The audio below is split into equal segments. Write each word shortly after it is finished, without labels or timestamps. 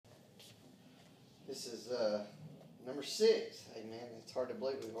This is number 6. Amen. It's hard to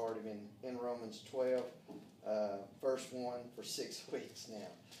believe we've already been in Romans 12, verse 1 for 6 weeks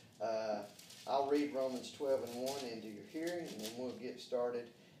now. I'll read Romans 12 and 1 into your hearing, and then we'll get started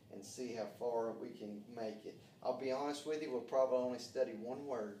and see how far we can make it. I'll be honest with you, we'll probably only study one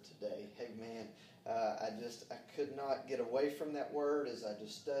word today. Amen. I could not get away from that word as I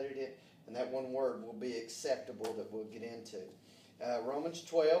just studied it, and that one word will be acceptable that we'll get into. Romans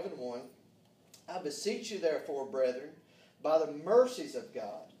 12 and 1. I beseech you therefore, brethren, by the mercies of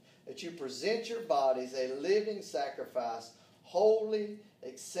God, that you present your bodies a living sacrifice, holy,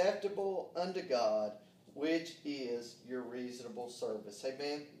 acceptable unto God, which is your reasonable service.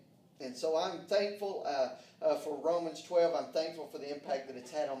 Amen. And so I'm thankful for Romans 12. I'm thankful for the impact that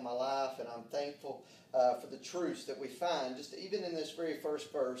it's had on my life, and I'm thankful for the truths that we find, just even in this very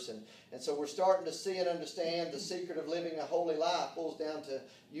first verse. And so we're starting to see and understand the secret of living a holy life boils down to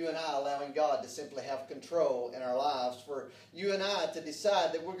you and I allowing God to simply have control in our lives, for you and I to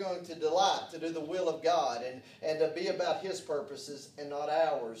decide that we're going to delight to do the will of God and to be about His purposes and not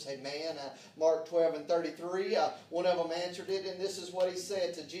ours. Amen. Mark 12 and 33, one of them answered it, and this is what he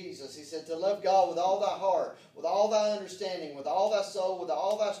said to Jesus. He said, to love God with all thy heart, with all thy understanding, with all thy soul, with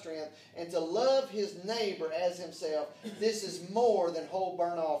all thy strength, and to love his neighbor as himself. This is more than whole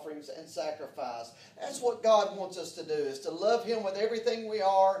burnt offerings and sacrifice. That's what God wants us to do, is to love Him with everything we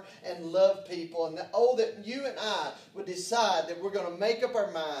are and love people. And that you and I would decide that we're going to make up our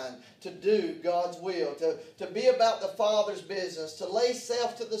mind to do God's will, to be about the Father's business, to lay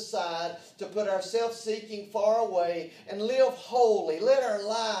self to the side, to put our self-seeking far away and live holy. Let our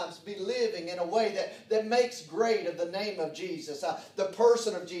lives be living in a way that makes great of the name of Jesus, the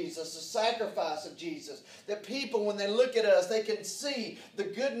person of Jesus, the sacrifice of Jesus. That people, when they look at us, they can see the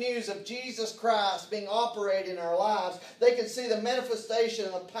good news of Jesus Christ being operated in our lives. They can see the manifestation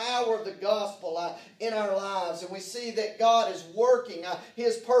and the power of the gospel in our lives. And we see that God is working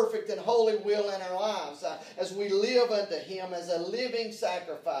His perfect and holy will in our lives as we live unto Him as a living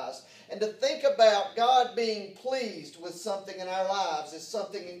sacrifice. And to think about God being pleased with something in our lives is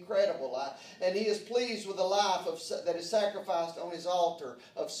something incredible. And He is pleased with a life that is sacrificed on His altar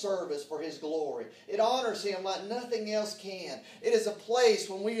of service for His glory. It honors Him like nothing else can. It is a place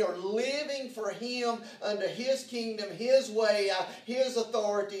when we are living for Him under His kingdom, His way, His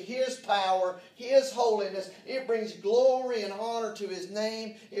authority, His power, His holiness. It brings glory and honor to His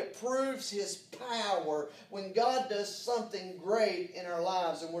name. It proves His power when God does something great in our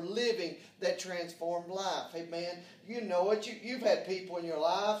lives and we're living that transformed life. Amen. You know it. You've had people in your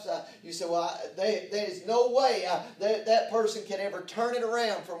lives. You say, well, there's no way that person can ever turn it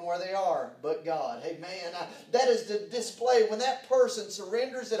around from where they are but God. Amen. That is the display. When that person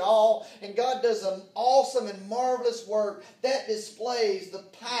surrenders it all and God does an awesome and marvelous work, that displays the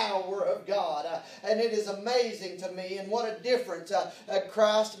power of God. And it is amazing to me, and what a difference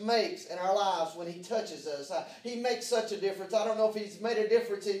Christ makes in our lives when He touches us. He makes such a difference. I don't know if He's made a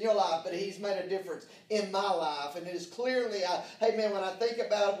difference in your life, but He's made a difference in my life. And it is clearly, amen, when I think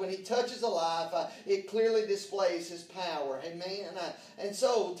about it, when He touches a life, it clearly displays His power. Amen. And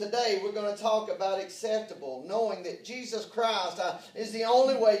so today we're going to talk about acceptable, knowing that Jesus Christ is the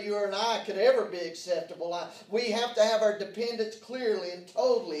only way you and I could ever be acceptable. We have to have our dependence clearly and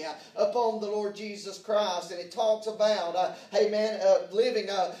totally upon the Lord Jesus Christ. And it talks about, living,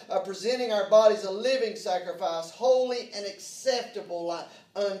 presenting our bodies a living sacrifice, holy and acceptable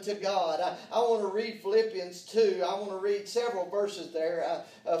unto God. I want to read Philippians 2. I want to read several verses there.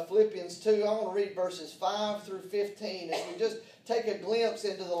 Philippians 2, I want to read verses 5 through 15 as we just take a glimpse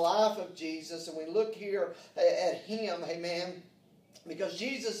into the life of Jesus and we look here at Him. Amen. Because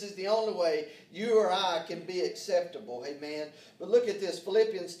Jesus is the only way you or I can be acceptable. Amen. But look at this,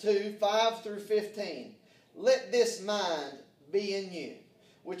 Philippians 2, 5 through 15. Let this mind be in you,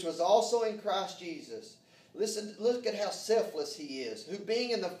 which was also in Christ Jesus. Listen, look at how selfless He is, who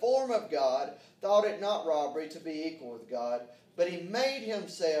being in the form of God, thought it not robbery to be equal with God, but He made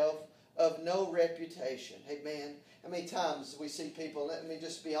Himself of no reputation. Amen. How many times we see people, let me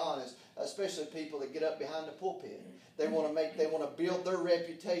just be honest, especially people that get up behind the pulpit. They want to build their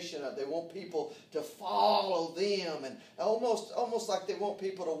reputation up. They want people to follow them, and almost like they want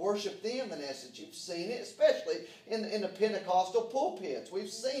people to worship them. In essence, you've seen it, especially in the Pentecostal pulpits. We've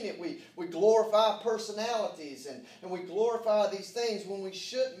seen it. We glorify personalities and we glorify these things when we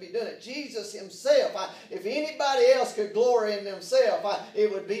shouldn't be doing it. Jesus Himself, if anybody else could glory in themselves,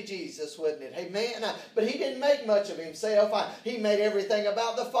 it would be Jesus. Jesus, wasn't it? Amen. But he didn't make much of himself. He made everything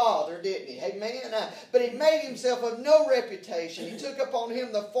about the Father, didn't he? Amen. But he made himself of no reputation. He took upon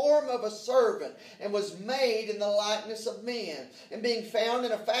him the form of a servant and was made in the likeness of men. And being found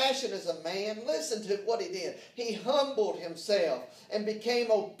in a fashion as a man, listen to what he did. He humbled himself and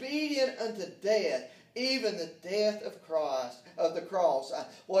became obedient unto death, even the death of Christ, of the cross.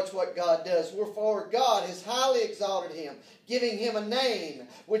 Watch what God does. Wherefore God has highly exalted him, giving him a name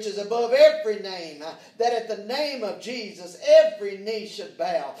which is above every name, that at the name of Jesus every knee should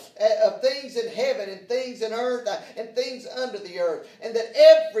bow, of things in heaven and things in earth and things under the earth, and that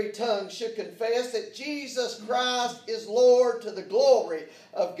every tongue should confess that Jesus Christ is Lord, to the glory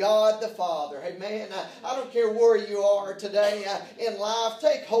of God the Father. Amen. I don't care where you are today in life.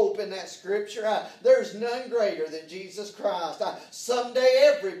 Take hope in that scripture. There's none greater than Jesus Christ.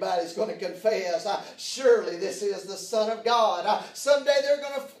 Someday everybody's going to confess, surely this is the Son of God. Someday they're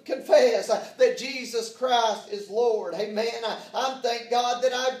going to confess that Jesus Christ is Lord. Amen. I'm thank God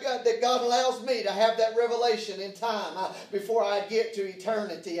that God allows me to have that revelation in time before I get to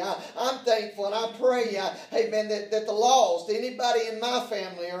eternity. I'm thankful and I pray, amen, that the lost, anybody in my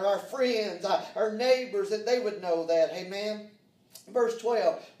family or our friends, our neighbors, that they would know that. Amen. Verse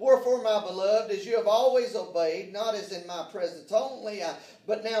 12, wherefore, my beloved, as you have always obeyed, not as in my presence only,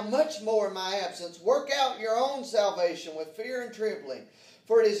 but now much more in my absence, work out your own salvation with fear and trembling.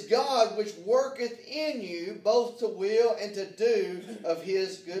 For it is God which worketh in you both to will and to do of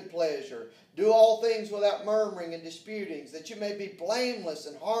his good pleasure. Do all things without murmuring and disputings, that you may be blameless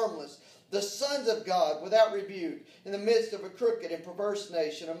and harmless, the sons of God without rebuke, in the midst of a crooked and perverse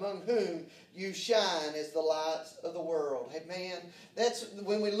nation, among whom you shine as the lights of the world. Amen. That's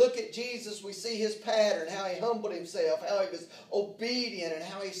when we look at Jesus, we see his pattern, how he humbled himself, how he was obedient, and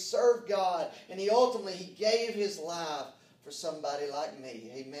how he served God, and he ultimately gave his life for somebody like me.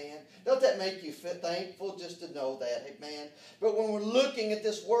 Amen. Don't that make you feel thankful just to know that? Amen. But when we're looking at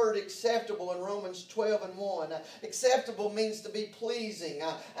this word acceptable in Romans 12 and 1, acceptable means to be pleasing.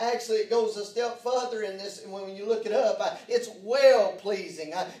 Actually, it goes a step further in this, and when you look it up, it's well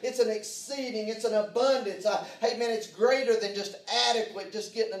pleasing. It's an exceeding, it's an abundance. Amen. It's greater than just adequate,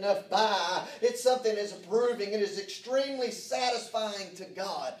 just getting enough by. It's something that's approving. It is extremely satisfying to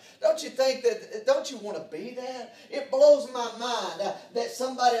God. Don't you think that, don't you want to be that? It blows my mind that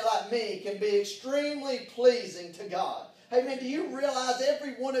somebody like me can be extremely pleasing to God. Amen. Do you realize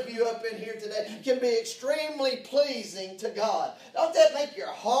every one of you up in here today can be extremely pleasing to God? Don't that make your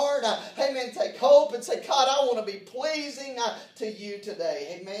heart, amen, take hope and say, God, I want to be pleasing to you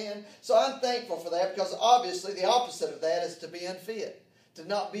today. Amen. So I'm thankful for that, because obviously the opposite of that is to be unfit, to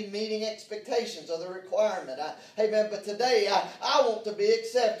not be meeting expectations or the requirement. Amen. But today I want to be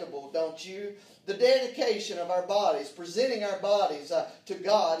acceptable, don't you? The dedication of our bodies, presenting our bodies to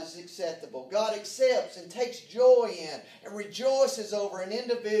God is acceptable. God accepts and takes joy in and rejoices over an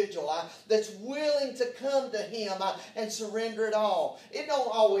individual that's willing to come to him and surrender it all. It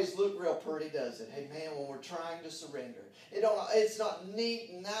don't always look real pretty, does it? Amen, when we're trying to surrender. It's not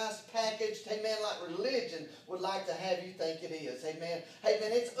neat and nice packaged, amen, like religion would like to have you think it is. Amen.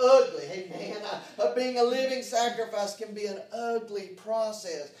 Amen. It's ugly. Amen. Being a living sacrifice can be an ugly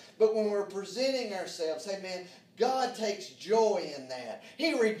process. But when we're presenting ourselves, amen, God takes joy in that.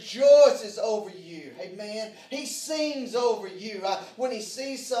 He rejoices over you. Amen. He sings over you when he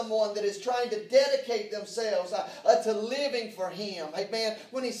sees someone that is trying to dedicate themselves to living for him. Amen.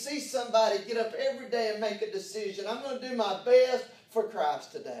 When he sees somebody get up every day and make a decision, I'm going to do my best for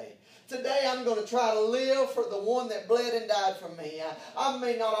Christ today. Today I'm going to try to live for the one that bled and died for me. I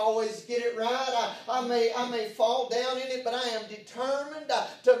may not always get it right. I may fall down in it, but I am determined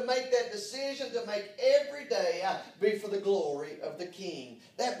to make that decision, to make every day be for the glory of the King.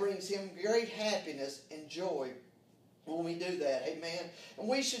 That brings him great happiness and joy when we do that. Amen. And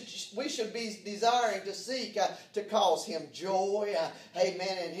we should be desiring to seek to cause him joy,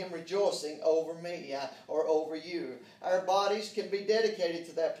 amen, and him rejoicing over me or over you. Our bodies can be dedicated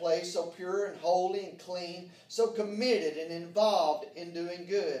to that place, so pure and holy and clean, so committed and involved in doing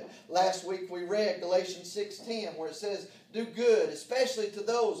good. Last week we read Galatians 6:10, where it says, do good, especially to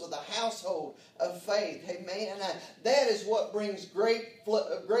those of the household of faith. Amen. That is what brings great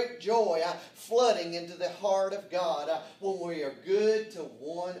joy flooding into the heart of God when we are good to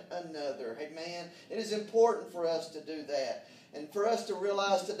one another. Amen. It is important for us to do that. And for us to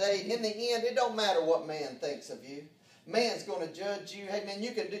realize today, in the end, it don't matter what man thinks of you. Man's going to judge you. Hey, man,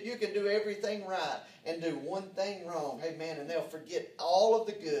 you can do everything right and do one thing wrong. Hey, man, and they'll forget all of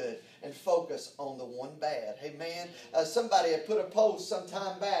the good and focus on the one bad. Hey, man, somebody had put a post some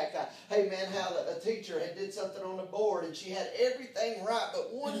time back. Hey, man, how a teacher had did something on the board and she had everything right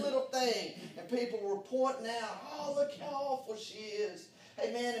but one little thing. And people were pointing out, oh, look how awful she is.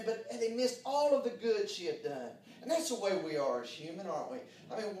 Hey, man, and they missed all of the good she had done. And that's the way we are as human, aren't we?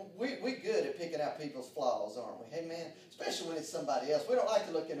 I mean, we're good at picking out people's flaws, aren't we? Hey, man, especially when it's somebody else. We don't like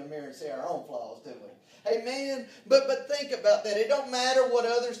to look in the mirror and see our own flaws, do we? Hey, man, but think about that. It don't matter what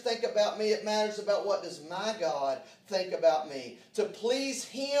others think about me. It matters about what does my God think about me. To please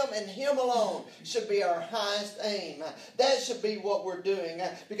Him and Him alone should be our highest aim. That should be what we're doing,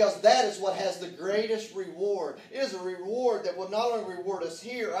 because that is what has the greatest reward. It is a reward that will not only reward us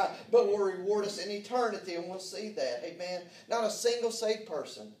here, but will reward us in eternity, and we'll see that. Amen. Not a single saved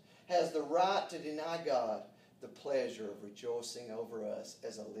person has the right to deny God the pleasure of rejoicing over us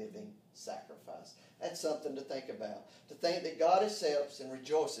as a living sacrifice. That's something to think about. To think that God accepts and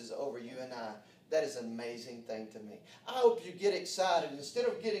rejoices over you and I. That is an amazing thing to me. I hope you get excited. Instead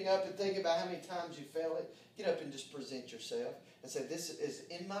of getting up and thinking about how many times you failed it, get up and just present yourself and say, this is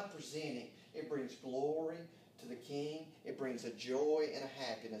in my presenting. It brings glory to the King. It brings a joy and a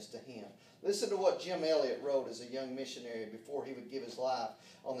happiness to Him. Listen to what Jim Elliot wrote as a young missionary before he would give his life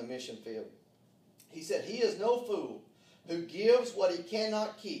on the mission field. He said, "He is no fool who gives what he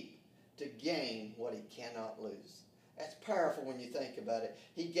cannot keep to gain what he cannot lose." That's powerful when you think about it.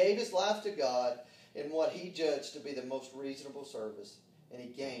 He gave his life to God in what he judged to be the most reasonable service, and he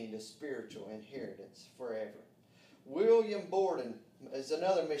gained a spiritual inheritance forever. William Borden is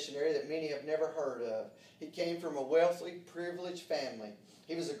another missionary that many have never heard of. He came from a wealthy, privileged family.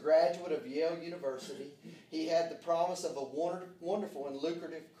 He was a graduate of Yale University. He had the promise of a wonderful and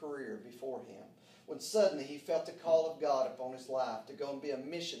lucrative career before him, when suddenly he felt the call of God upon his life to go and be a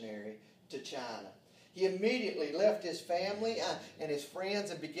missionary to China. He immediately left his family and his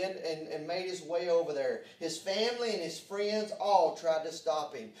friends and made his way over there. His family and his friends all tried to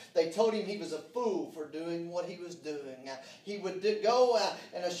stop him. They told him he was a fool for doing what he was doing. He would go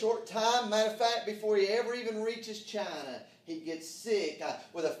in a short time. Matter of fact, before he ever even reaches China, he gets sick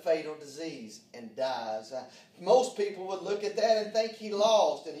with a fatal disease and dies. Most people would look at that and think he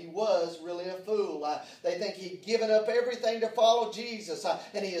lost, and he was really a fool. They think he'd given up everything to follow Jesus,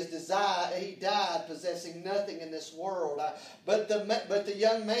 and he died possessing nothing in this world. But the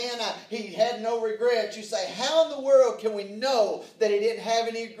young man, he had no regrets. You say, how in the world can we know that he didn't have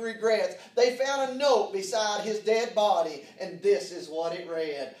any regrets? They found a note beside his dead body, and this is what it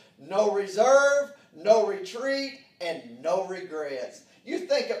read: "No reserve, no retreat, and no regrets." You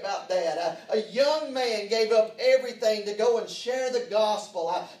think about that. A young man gave up everything to go and share the gospel.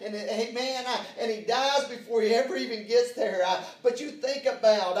 And he dies before he ever even gets there. But you think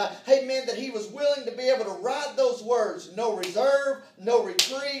about, that he was willing to be able to write those words: no reserve, no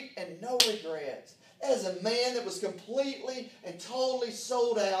retreat, and no regrets. That is a man that was completely and totally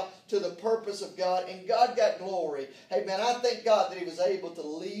sold out to the purpose of God, and God got glory. I thank God that he was able to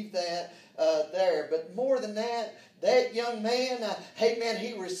leave that there. But more than that, that young man,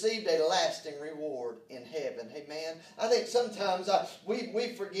 he received a lasting reward in heaven. I think sometimes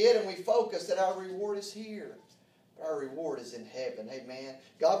we forget and we focus that our reward is here. Our reward is in heaven.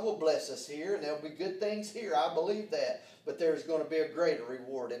 God will bless us here, and there'll be good things here. I believe that. But there's going to be a greater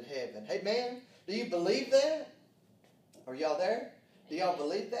reward in heaven. Do you believe that? Are y'all there? Do y'all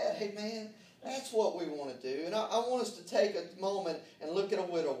believe that? That's what we want to do. And I want us to take a moment and look at a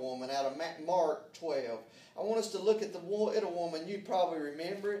widow woman out of Mark 12. I want us to look at the widow woman. You probably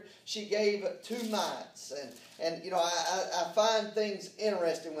remember it. She gave 2 mites. And I find things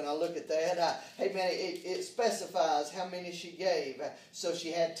interesting when I look at that. It specifies how many she gave. So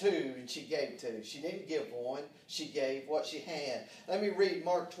she had 2 and she gave 2. She didn't give 1. She gave what she had. Let me read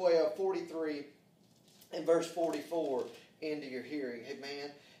Mark 12:43 and verse 44 into your hearing.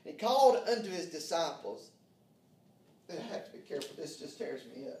 He called unto his disciples. I have to be careful. This just tears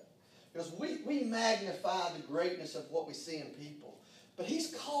me up. Because we magnify the greatness of what we see in people. But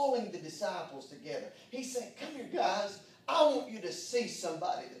he's calling the disciples together. He's saying, come here, guys. I want you to see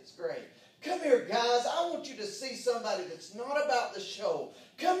somebody that's great. Come here, guys. I want you to see somebody that's not about the show.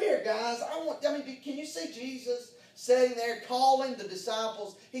 Come here, guys. Can you see Jesus? sitting there calling the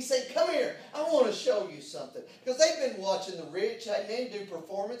disciples. He said, come here, I want to show you something. Because they've been watching the rich, amen, do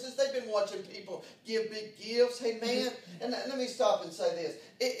performances. They've been watching people give big gifts, amen. And let me stop and say this.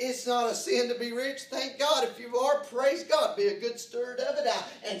 It's not a sin to be rich. Thank God. If you are, praise God. Be a good steward of it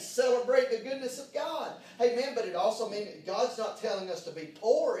and celebrate the goodness of God. Amen. But it also means that God's not telling us to be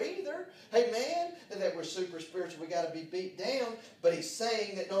poor either. Amen. And that we're super spiritual. We got to be beat down. But He's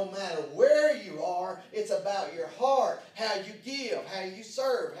saying that no matter where you are, it's about your heart, how you give, how you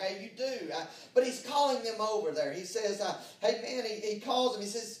serve, how you do. But He's calling them over there. He says, amen. He calls them. He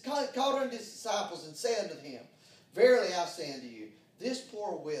says, called unto His disciples and said unto them, verily I say unto you, this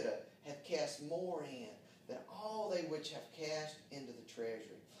poor widow hath cast more in than all they which have cast into the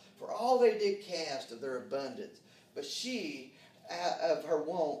treasury. For all they did cast of their abundance, but she of her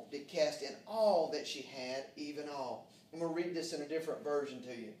want did cast in all that she had, even all. I'm going to read this in a different version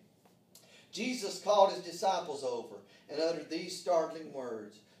to you. Jesus called His disciples over and uttered these startling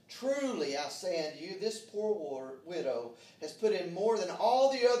words. Truly I say unto you, this poor widow has put in more than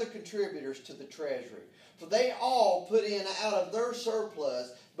all the other contributors to the treasury. For they all put in out of their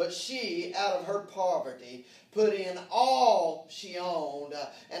surplus, but she, out of her poverty, put in all she owned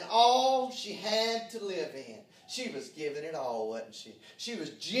and all she had to live in. She was giving it all, wasn't she? She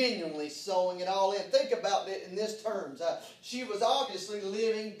was genuinely sowing it all in. Think about it in this terms. She was obviously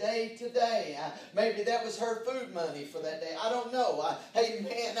living day to day. Maybe that was her food money for that day. I don't know. Hey,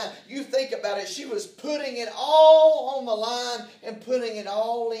 man, you think about it. She was putting it all on the line and putting it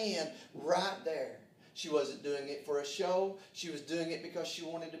all in right there. She wasn't doing it for a show. She was doing it because she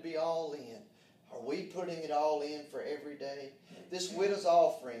wanted to be all in. Are we putting it all in for every day? This widow's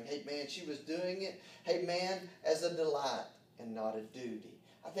offering, hey man, she was doing it, hey man, as a delight and not a duty.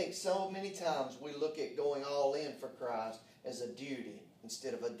 I think so many times we look at going all in for Christ as a duty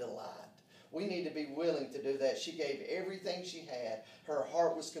instead of a delight. We need to be willing to do that. She gave everything she had. Her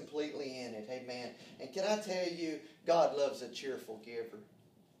heart was completely in it, amen. And can I tell you, God loves a cheerful giver.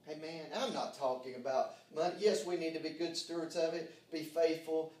 Amen. I'm not talking about money. Yes, we need to be good stewards of it, be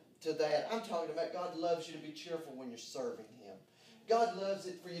faithful to that. I'm talking about God loves you to be cheerful when you're serving Him. God loves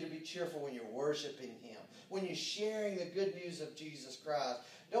it for you to be cheerful when you're worshiping Him, when you're sharing the good news of Jesus Christ.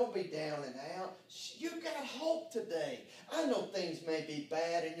 Don't be down and out. You've got hope today. I know things may be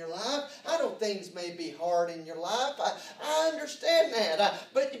bad in your life. I know things may be hard in your life. I understand that.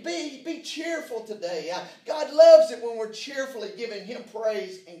 But be cheerful today. God loves it when we're cheerfully giving Him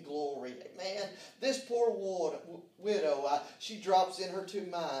praise and glory. Amen. This poor widow, she drops in her 2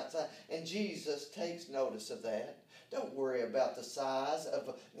 mites, and Jesus takes notice of that. Don't worry about the size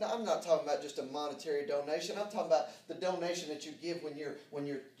of. No, I'm not talking about just a monetary donation. I'm talking about the donation that you give when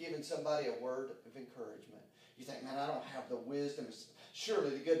you're giving somebody a word of encouragement. You think, man, I don't have the wisdom.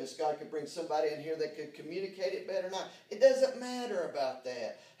 Surely, the goodness God could bring somebody in here that could communicate it better. Now, it doesn't matter about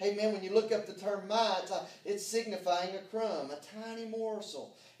that. Hey, man, when you look up the term mites, it's signifying a crumb, a tiny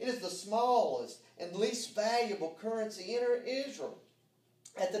morsel. It is the smallest and least valuable currency in Israel.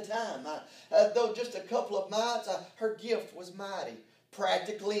 At the time, though just a couple of mites, her gift was mighty.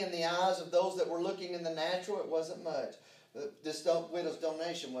 Practically, in the eyes of those that were looking in the natural, it wasn't much. This widow's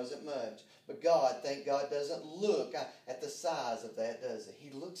donation wasn't much. But God, thank God, doesn't look at the size of that, does He?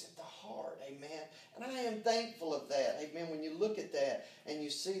 He looks at the heart, amen. And I am thankful of that, amen. When you look at that and you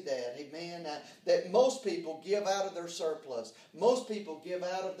see that, amen, that most people give out of their surplus. Most people give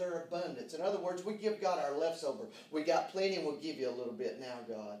out of their abundance. In other words, we give God our leftover. We got plenty and we'll give you a little bit now,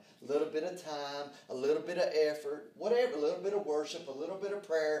 God. A little bit of time, a little bit of effort, whatever, a little bit of worship, a little bit of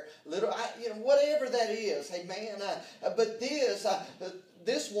prayer, whatever that is, amen. But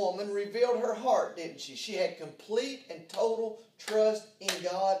this woman revealed her heart, didn't she? She had complete and total trust in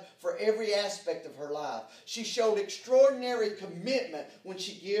God for every aspect of her life. She showed extraordinary commitment when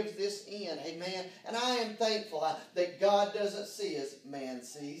she gives this in. Amen. And I am thankful that God doesn't see as man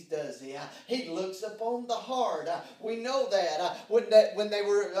sees, does He? He looks upon the heart. We know that when they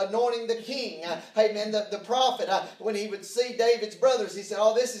were anointing the king, amen, the prophet, when he would see David's brothers, he said,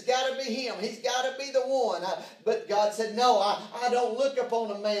 oh, this has got to be him. He's got to be the one. But God said, no, I don't look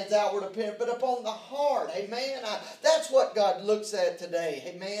upon a man's outward appearance, but upon the heart. Amen. That's what God looks at today.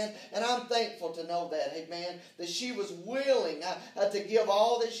 Amen. And I'm thankful to know that. Amen. That she was willing to give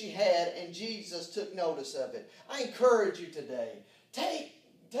all that she had, and Jesus took notice of it. I encourage you today.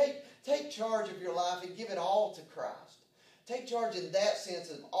 Take charge of your life and give it all to Christ. Take charge in that sense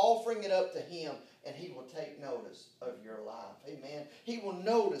of offering it up to Him, and He will take notice of your life. Amen. He will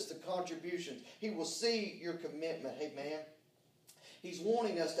notice the contributions. He will see your commitment. Amen. He's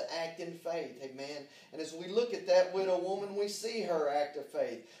wanting us to act in faith. Amen. And as we look at that widow woman, we see her act of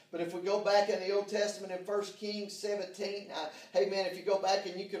faith. But if we go back in the Old Testament in 1 Kings 17, amen, if you go back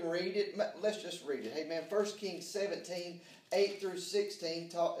and you can read it, let's just read it. Amen. 1 Kings 17, 8 through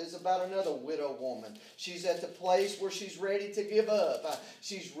 16 is about another widow woman. She's at the place where she's ready to give up.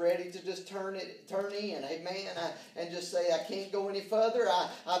 She's ready to just turn in. Amen. And just say, I can't go any further.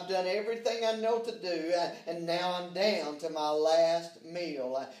 I've done everything I know to do. And now I'm down to my last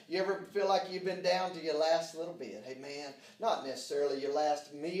meal. You ever feel like you've been down to your last little bit? Amen. Not necessarily your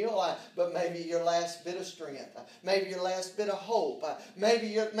last meal, but maybe your last bit of strength. Maybe your last bit of hope. Maybe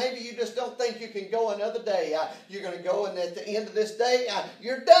you just don't think you can go another day. You're going to go, and at the end of this day,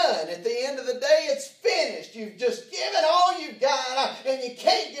 you're done. At the end of the day, it's finished. You've just given all you've got, and you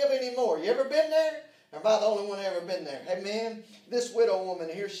can't give any more. You ever been there? Or am I the only one ever been there? Amen. This widow woman,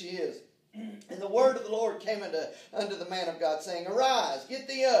 here she is. And the word of the Lord came unto the man of God, saying, Arise, get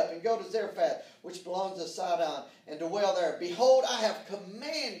thee up, and go to Zarephath, which belongs to Sidon, and dwell there. Behold, I have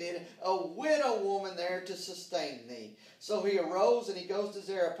commanded a widow woman there to sustain thee. So he arose, and he goes to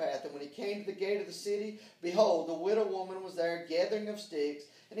Zarephath. And when he came to the gate of the city, behold, the widow woman was there, gathering of sticks.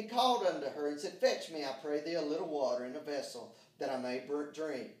 And he called unto her, and said, Fetch me, I pray thee, a little water in a vessel, that I may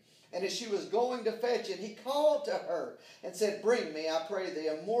drink. And as she was going to fetch it, he called to her and said, Bring me, I pray thee,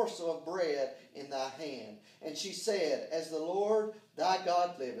 a morsel of bread in thy hand. And she said, As the Lord thy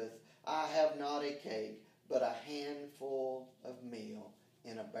God liveth, I have not a cake, but a handful of meal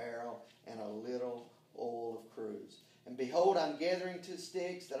in a barrel, and a little oil of cruse. And behold, I'm gathering two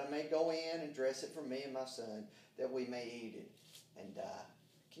sticks, that I may go in and dress it for me and my son, that we may eat it and die.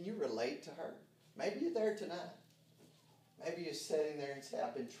 Can you relate to her? Maybe you're there tonight. Maybe you're sitting there and say,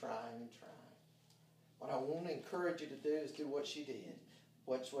 I've been trying and trying. What I want to encourage you to do is do what she did.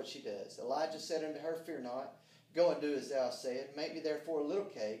 Watch what she does. Elijah said unto her, Fear not. Go and do as thou hast said. Make me therefore a little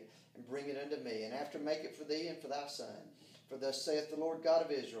cake, and bring it unto me. And after make it for thee and for thy son. For thus saith the Lord God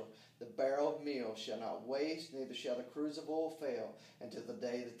of Israel, The barrel of meal shall not waste, neither shall the cruse of oil fail, until the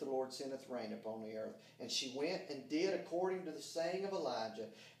day that the Lord sendeth rain upon the earth. And she went and did according to the saying of Elijah,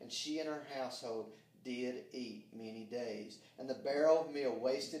 and she and her household did eat many days. And the barrel of meal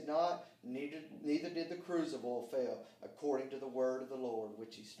wasted not, neither did the cruse of oil fail, according to the word of the Lord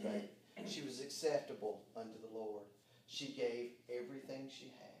which he spake. She was acceptable unto the Lord. She gave everything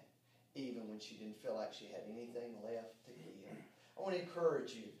she had, even when she didn't feel like she had anything left to give. I want to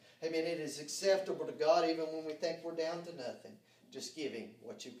encourage you. Amen. It is acceptable to God even when we think we're down to nothing. Just giving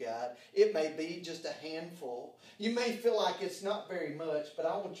what you've got. It may be just a handful. You may feel like it's not very much, but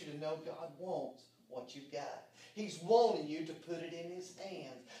I want you to know God wants what you've got. He's wanting you to put it in his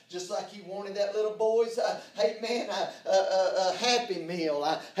hands. Just like he wanted that little boy's, a happy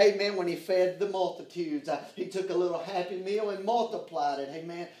meal. Hey man, when he fed the multitudes, he took a little happy meal and multiplied it. Hey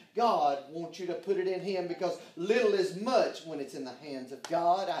man, God wants you to put it in him, because little is much when it's in the hands of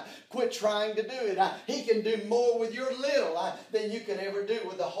God. Quit trying to do it. He can do more with your little than you can ever do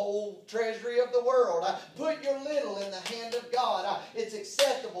with the whole treasury of the world. Put your little in the hand of God. It's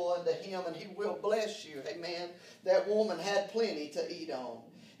acceptable unto him, and he will bless you. Amen. That woman had plenty to eat on.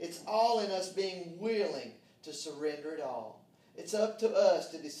 It's all in us being willing to surrender it all. It's up to us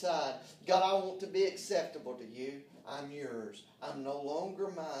to decide, God, I want to be acceptable to you. I'm yours. I'm no longer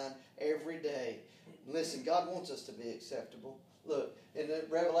mine every day. Listen, God wants us to be acceptable. Look, in the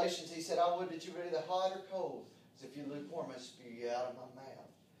Revelations, he said, I would that you were either hot or cold. As if you're lukewarm, I spew you out of my mouth.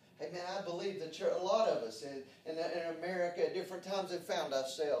 Hey, man, I believe that a lot of us in America at different times have found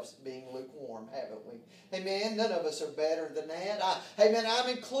ourselves being lukewarm, haven't we? Hey, man, none of us are better than that. Hey, man, I'm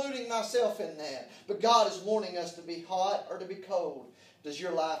including myself in that. But God is wanting us to be hot or to be cold. Does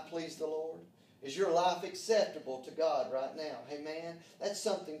your life please the Lord? Is your life acceptable to God right now? Hey, man, that's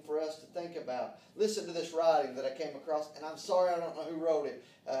something for us to think about. Listen to this writing that I came across, and I'm sorry I don't know who wrote it,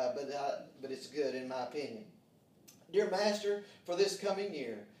 but it's good in my opinion. Dear Master, for this coming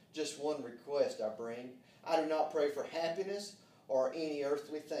year, just one request I bring. I do not pray for happiness or any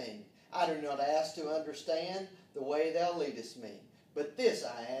earthly thing. I do not ask to understand the way thou leadest me. But this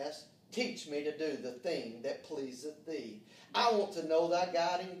I ask, teach me to do the thing that pleaseth thee. I want to know thy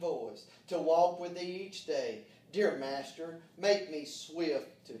guiding voice, to walk with thee each day. Dear Master, make me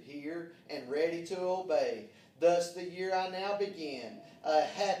swift to hear and ready to obey. Thus the year I now begin, a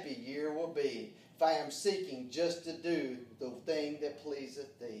happy year will be, if I am seeking just to do the thing that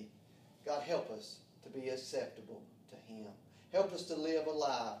pleaseth thee. God, help us to be acceptable to him. Help us to live a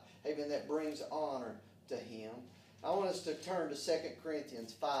life, even that brings honor to him. I want us to turn to 2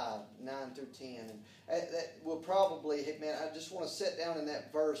 Corinthians 5, 9 through 10. And that will probably, man, I just want to sit down in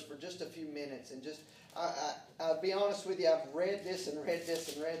that verse for just a few minutes and just, I'll be honest with you, I've read this and read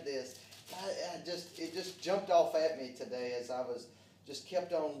this and read this. It just jumped off at me today as I was just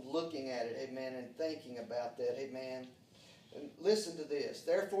kept on looking at it, amen, and thinking about that, amen. And listen to this.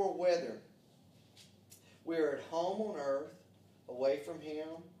 Therefore, whether we are at home on earth, away from Him,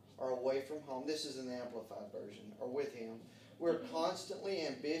 or away from home, this is in the Amplified Version, or with Him, we're constantly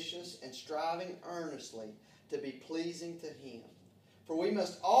ambitious and striving earnestly to be pleasing to Him. For we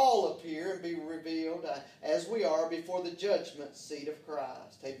must all appear and be revealed as we are before the judgment seat of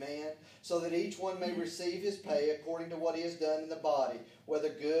Christ. Amen. So that each one may receive his pay according to what he has done in the body, whether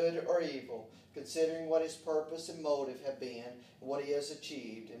good or evil, considering what his purpose and motive have been, and what he has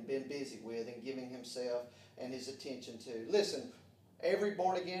achieved and been busy with, and giving himself and his attention to. Listen, every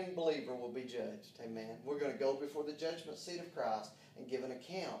born-again believer will be judged. Amen. We're going to go before the judgment seat of Christ and give an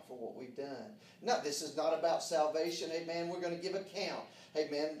account for what we've done. No, this is not about salvation. Amen. We're going to give account.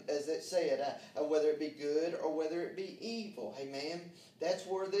 Amen. As it said, whether it be good or whether it be evil. Amen. That's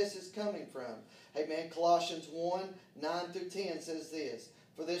where this is coming from. Amen. Colossians 1, 9 through 10 says this.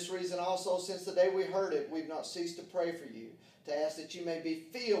 For this reason also, since the day we heard it, we've not ceased to pray for you, to ask that you may be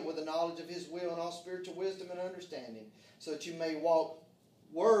filled with the knowledge of His will and all spiritual wisdom and understanding, so that you may walk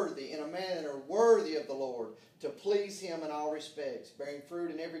worthy, in a manner worthy of the Lord, to please Him in all respects, bearing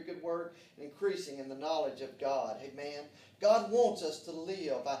fruit in every good work, and increasing in the knowledge of God. Amen. God wants us to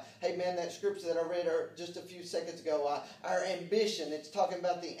live. Amen. That scripture that I read just a few seconds ago, our ambition, it's talking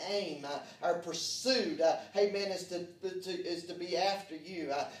about the aim, our pursuit. Amen. Is to be after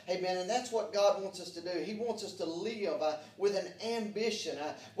you. Amen. And that's what God wants us to do. He wants us to live with an ambition,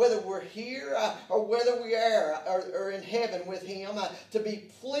 whether we're here or whether we are in heaven with Him, to be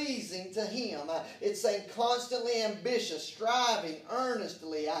pleasing to Him. It's saying constantly ambitious, striving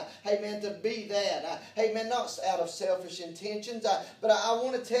earnestly. Amen. To be that. Amen. Not out of selfish intentions, but I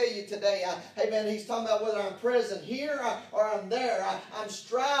want to tell you today, amen, He's talking about whether I'm present here or I'm there. I'm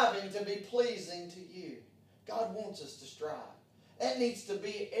striving to be pleasing to you. God wants us to strive. That needs to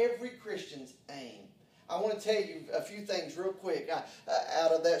be every Christian's aim. I want to tell you a few things real quick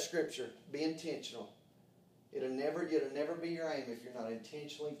out of that scripture. Be intentional. It'll never be your aim if you're not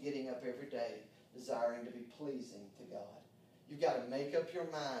intentionally getting up every day desiring to be pleasing to God. You've got to make up your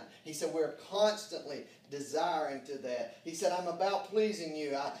mind. He said we're constantly desiring to that. He said, I'm about pleasing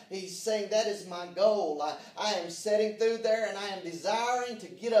you. He's saying that is my goal. I am setting through there and I am desiring to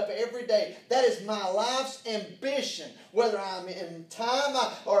get up every day. That is my life's ambition. Whether I'm in time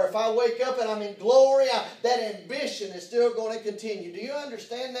or if I wake up and I'm in glory, that ambition is still going to continue. Do you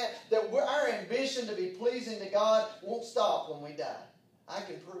understand that? That our ambition to be pleasing to God won't stop when we die. I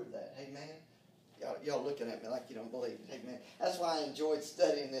can prove that. Amen. Y'all looking at me like you don't believe it. Amen. That's why I enjoyed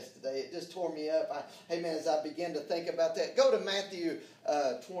studying this today. It just tore me up. Amen. As I began to think about that. Go to Matthew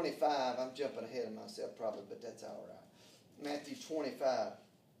 25. I'm jumping ahead of myself probably, but that's all right. Matthew 25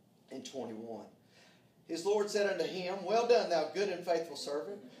 and 21. His Lord said unto him, Well done, thou good and faithful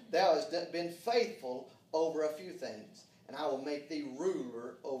servant. Thou hast been faithful over a few things, and I will make thee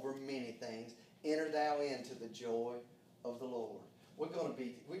ruler over many things. Enter thou into the joy of the Lord.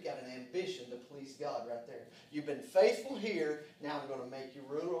 We got an ambition to please God right there. You've been faithful here. Now I'm going to make you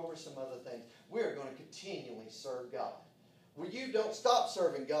ruler over some other things. We're going to continually serve God. Well, you don't stop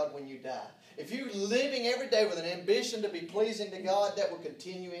serving God when you die. If you're living every day with an ambition to be pleasing to God, that will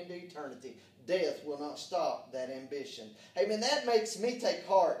continue into eternity. Death will not stop that ambition. Amen. That makes me take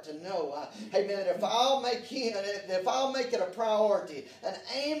heart to know, amen, if I'll make it a priority, an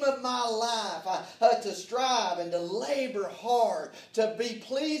aim of my life, to strive and to labor hard, to be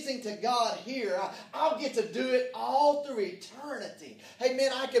pleasing to God here, I'll get to do it all through eternity.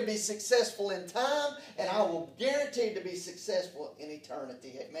 Amen. I can be successful in time, and I will guarantee to be successful in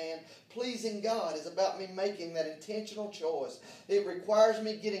eternity. Amen. Pleasing God is about me making that intentional choice. It requires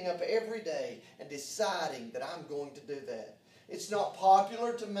me getting up every day and deciding that I'm going to do that. It's not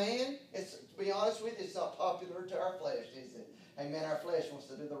popular to man. To be honest with you, it's not popular to our flesh, is it? Amen. Our flesh wants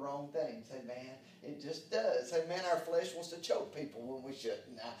to do the wrong things. Amen. It just does. Amen. Our flesh wants to choke people when we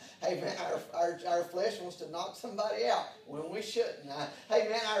shouldn't. Amen. Our flesh wants to knock somebody out when we shouldn't.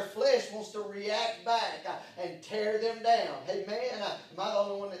 Amen. Our flesh wants to react back and tear them down. Amen. Am I the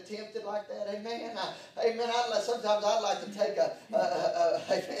only one that's tempted like that? Amen. Amen. Sometimes I'd like to take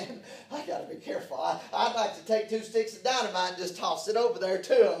amen. I got to be careful. I'd like to take 2 sticks of dynamite and just toss it over there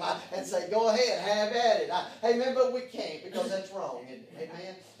to them and say, go ahead, have at it. Amen. But we can't, because that's wrong, isn't it?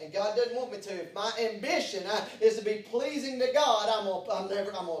 Amen. And God doesn't want me to. If my ambition is to be pleasing to God, I'm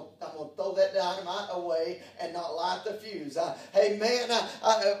gonna throw that dynamite away and not light the fuse. Amen.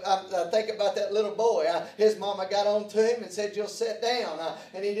 I think about that little boy. His mama got on to him and said, "You'll sit down,"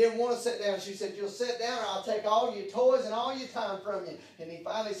 and he didn't want to sit down. She said, "You'll sit down, or I'll take all your toys and all your time from you." And he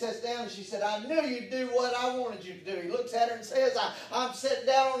finally sits down, and she said, "I knew you'd do what I wanted you to do." He looks at her and says, "I'm sitting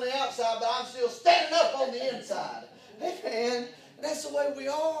down on the outside, but I'm still standing up on the inside." Amen. That's the way we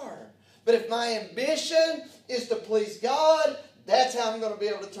are. But if my ambition is to please God, that's how I'm going to be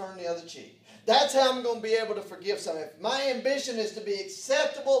able to turn the other cheek. That's how I'm going to be able to forgive someone. If my ambition is to be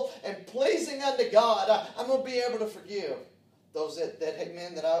acceptable and pleasing unto God, I'm going to be able to forgive those that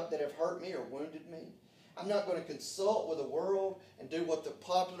have hurt me or wounded me. I'm not going to consult with the world and do what the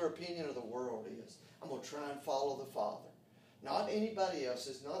popular opinion of the world is. I'm going to try and follow the Father. Not anybody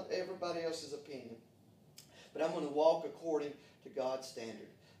else's, not everybody else's opinion. But I'm going to walk according to God's standard.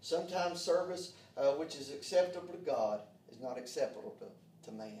 Sometimes service which is acceptable to God is not acceptable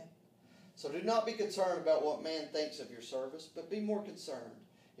to man. So do not be concerned about what man thinks of your service, but be more concerned.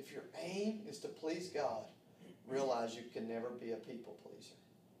 If your aim is to please God, realize you can never be a people pleaser.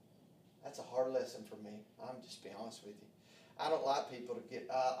 That's a hard lesson for me. I'm just being honest with you. I don't like people to get,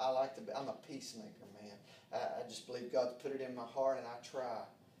 I'm a peacemaker, man. I just believe God's put it in my heart, and I try.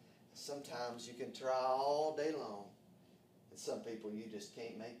 Sometimes you can try all day long, and some people you just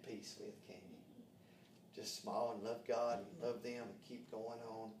can't make peace with, can you? Just smile and love God and love them and keep going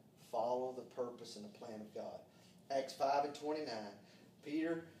on. Follow the purpose and the plan of God. Acts 5:29,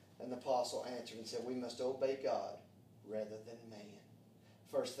 Peter and the apostle answered and said, "We must obey God rather than man."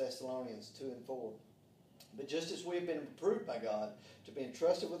 1 Thessalonians 2:4. But just as we have been approved by God to be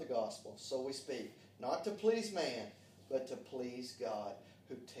entrusted with the gospel, so we speak, not to please man, but to please God,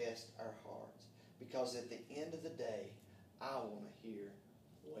 who tests our hearts. Because at the end of the day, I want to hear,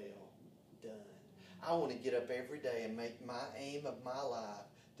 "Well done." I want to get up every day and make my aim of my life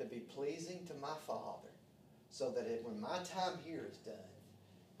to be pleasing to my Father, so that when my time here is done,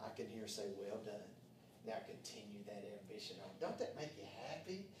 I can hear say, "Well done." Now continue that ambition on. Don't that make you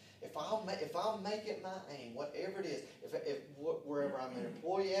happy? If I'll make it my aim, whatever it is, wherever I'm an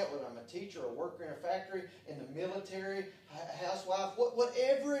employee at, whether I'm a teacher, a worker in a factory, in the military, housewife,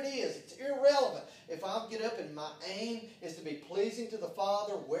 whatever it is, it's irrelevant. If I'll get up and my aim is to be pleasing to the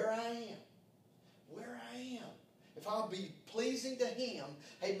Father where I am, if I'll be pleasing to Him,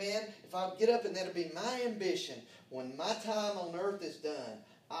 amen, if I'll get up and that'll be my ambition, when my time on earth is done,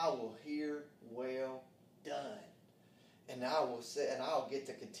 I will hear, "Well done." And I'll get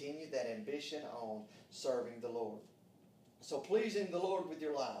to continue that ambition on serving the Lord. So pleasing the Lord with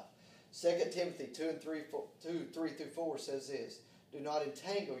your life. 2 Timothy 2:3-4 says this, "Do not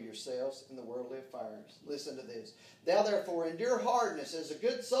entangle yourselves in the worldly affairs." Listen to this. "Thou therefore endure hardness as a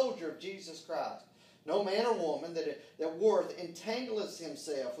good soldier of Jesus Christ. No man or woman that worth entangleth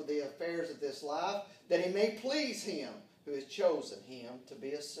himself with the affairs of this life, that he may please him who has chosen him to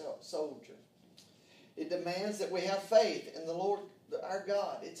be a soldier." It demands that we have faith in the Lord our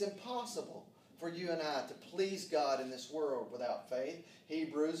God. It's impossible for you and I to please God in this world without faith.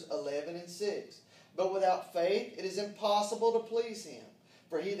 Hebrews 11:6. "But without faith it is impossible to please Him.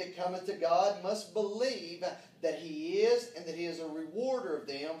 For he that cometh to God must believe that He is, and that He is a rewarder of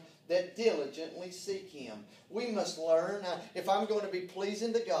them that diligently seek Him." We must learn, if I'm going to be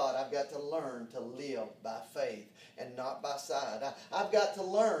pleasing to God, I've got to learn to live by faith and not by sight. I've got to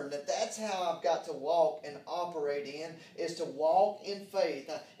learn that that's how I've got to walk and operate in, is to walk in faith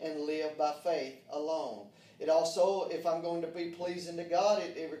and live by faith alone. It also, if I'm going to be pleasing to God,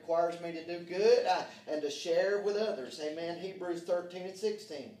 it requires me to do good and to share with others. Amen. Hebrews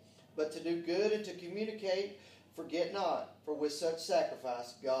 13:16. "But to do good and to communicate, forget not, for with such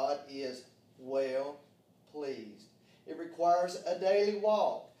sacrifice God is well pleased." It requires a daily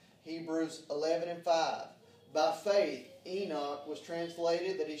walk. Hebrews 11:5. "By faith Enoch was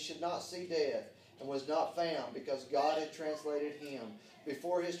translated that he should not see death, and was not found, because God had translated him.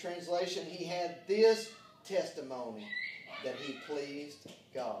 Before his translation he had this testimony, that he pleased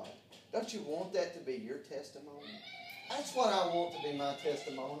God." Don't you want that to be your testimony? That's what I want to be my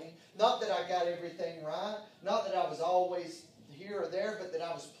testimony. Not that I got everything right, not that I was always here or there, but that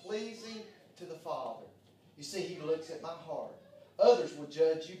I was pleasing to the Father. You see, He looks at my heart. Others will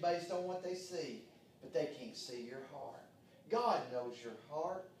judge you based on what they see, but they can't see your heart. God knows your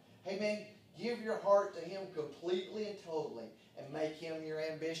heart. Amen. Give your heart to Him completely and totally, and make Him your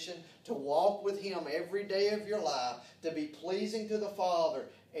ambition, to walk with Him every day of your life, to be pleasing to the Father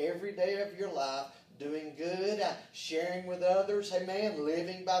every day of your life. doing good, sharing with others, amen,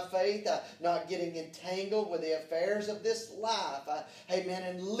 living by faith, not getting entangled with the affairs of this life, amen,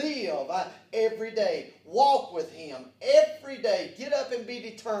 and live every day. Walk with Him every day. Get up and be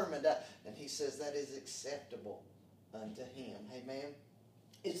determined. And He says that is acceptable unto Him, amen.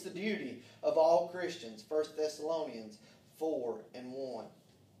 It's the duty of all Christians, 1 Thessalonians 4:1.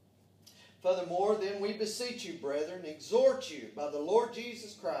 Furthermore, then we beseech you, brethren, exhort you by the Lord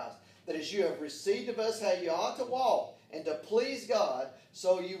Jesus Christ, that as you have received of us how you ought to walk, and to please God,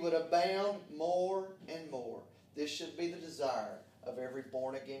 so you would abound more and more. This should be the desire of every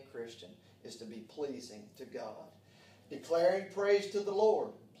born-again Christian, is to be pleasing to God. Declaring praise to the Lord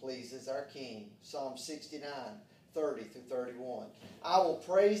pleases our King. Psalm 69:30-31. I will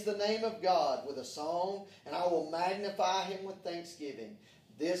praise the name of God with a song, and I will magnify Him with thanksgiving.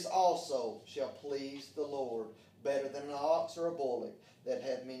 This also shall please the Lord, better than an ox or a bullock that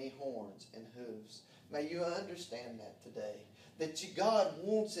have many horns and hooves. May you understand that today. That God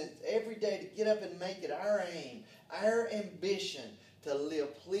wants it every day to get up and make it our aim, our ambition to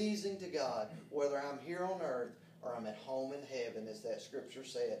live pleasing to God, whether I'm here on earth or I'm at home in heaven, as that scripture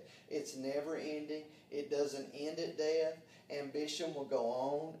said. It's never ending. It doesn't end at death. Ambition will go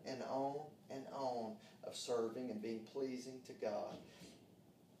on and on and on of serving and being pleasing to God.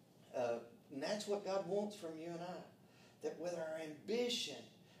 And that's what God wants from you and I. That with our ambition,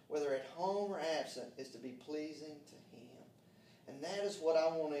 whether at home or absent, is to be pleasing to Him. And that is what I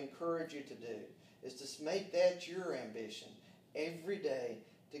want to encourage you to do, is to make that your ambition every day,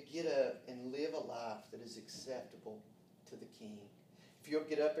 to get up and live a life that is acceptable to the King. If you'll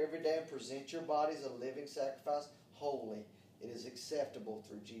get up every day and present your body as a living sacrifice, holy, it is acceptable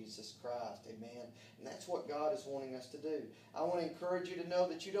through Jesus Christ. Amen. And that's what God is wanting us to do. I want to encourage you to know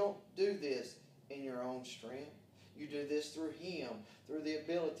that you don't do this in your own strength. You do this through Him, through the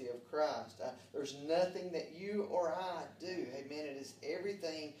ability of Christ. There's nothing that you or I do. Amen. It is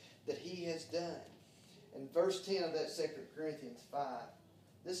everything that He has done. In verse 10 of that 2 Corinthians 5,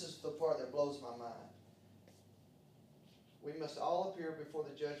 this is the part that blows my mind. We must all appear before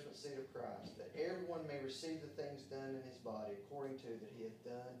the judgment seat of Christ, that everyone may receive the things done in his body according to that he hath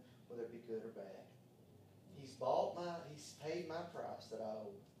done, whether it be good or bad. He's paid my price that I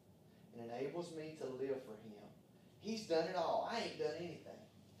owe, and enables me to live for Him. He's done it all. I ain't done anything.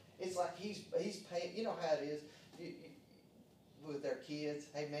 It's like He's paying. You know how it is with their kids.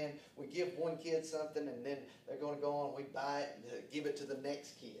 Hey man, we give one kid something, and then they're going to go on and we buy it and give it to the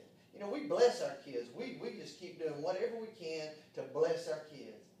next kid. You know, we bless our kids. We just keep doing whatever we can to bless our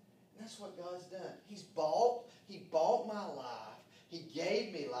kids. And that's what God's done. He bought my life. He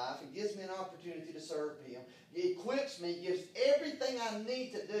gave me life. He gives me an opportunity to serve Him. He equips me, gives everything I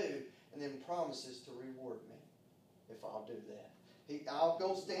need to do, and then promises to reward me if I'll do that. I'll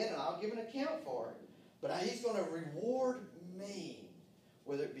go stand and I'll give an account for it. But He's going to reward me,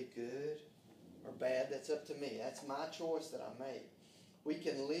 whether it be good or bad. That's up to me. That's my choice that I make. We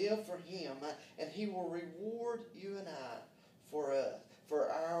can live for Him, and He will reward you and I for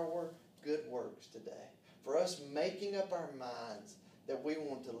our good works today. For us making up our minds that we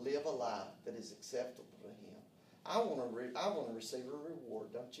want to live a life that is acceptable to Him. I want to receive a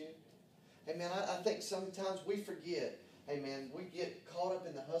reward, don't you? Amen. I think sometimes we forget. Amen. We get caught up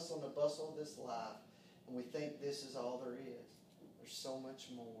in the hustle and the bustle of this life, and we think this is all there is. There's so much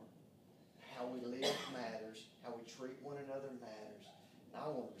more. How we live matters. How we treat one another matters. And I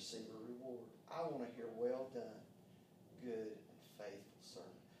want to receive a reward. I want to hear, well done, good and faithful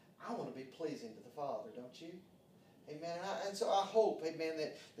servant. I want to be pleasing to the Father, don't you? Amen. And so I hope, amen,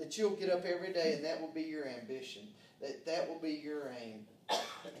 that you'll get up every day and that will be your ambition. That will be your aim.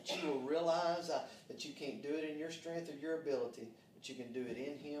 That you will realize that you can't do it in your strength or your ability, but you can do it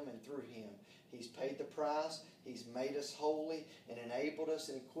in Him and through Him. He's paid the price. He's made us holy and enabled us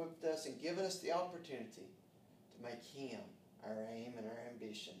and equipped us and given us the opportunity to make Him our aim and our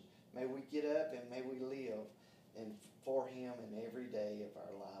ambition. May we get up and may we live for Him in every day of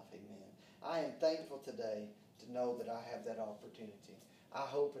our life. Amen. I am thankful today to know that I have that opportunity. I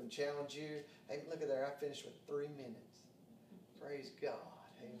hope and challenge you. Hey, look at there. I finished with 3 minutes. Praise God.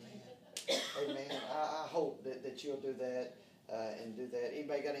 Amen. Amen. I hope that you'll do that and do that.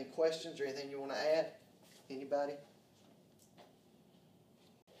 Anybody got any questions or anything you want to add? Anybody?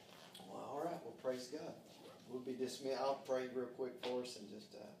 Well, all right. Well, praise God. We'll be dismissed. I'll pray real quick for us and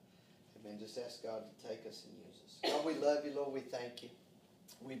just ask God to take us and use us. God, we love you, Lord. We thank you.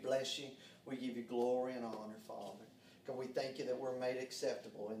 We bless you. We give you glory and honor, Father. God, we thank you that we're made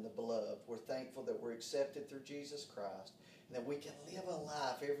acceptable in the beloved. We're thankful that we're accepted through Jesus Christ and that we can live a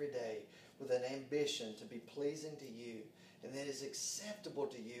life every day with an ambition to be pleasing to you and that is acceptable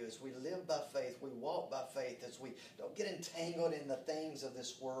to you as we live by faith, we walk by faith, as we don't get entangled in the things of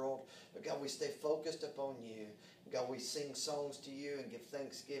this world, but God, we stay focused upon you. God, we sing songs to you and give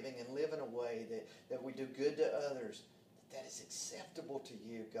thanksgiving and live in a way that we do good to others. That is acceptable to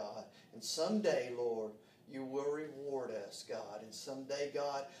you, God. And someday, Lord, you will reward us, God. And someday,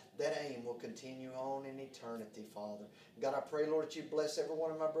 God, that aim will continue on in eternity, Father. God, I pray, Lord, that you bless every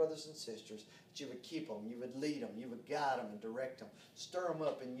one of my brothers and sisters, that you would keep them, you would lead them, you would guide them and direct them. Stir them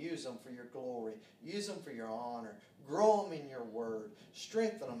up and use them for your glory. Use them for your honor. Grow them in your word.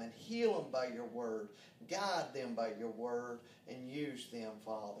 Strengthen them and heal them by your word. Guide them by your word and use them,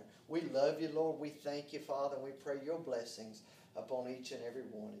 Father. We love you, Lord. We thank you, Father. We pray your blessings upon each and every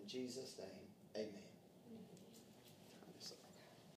one. In Jesus' name, amen.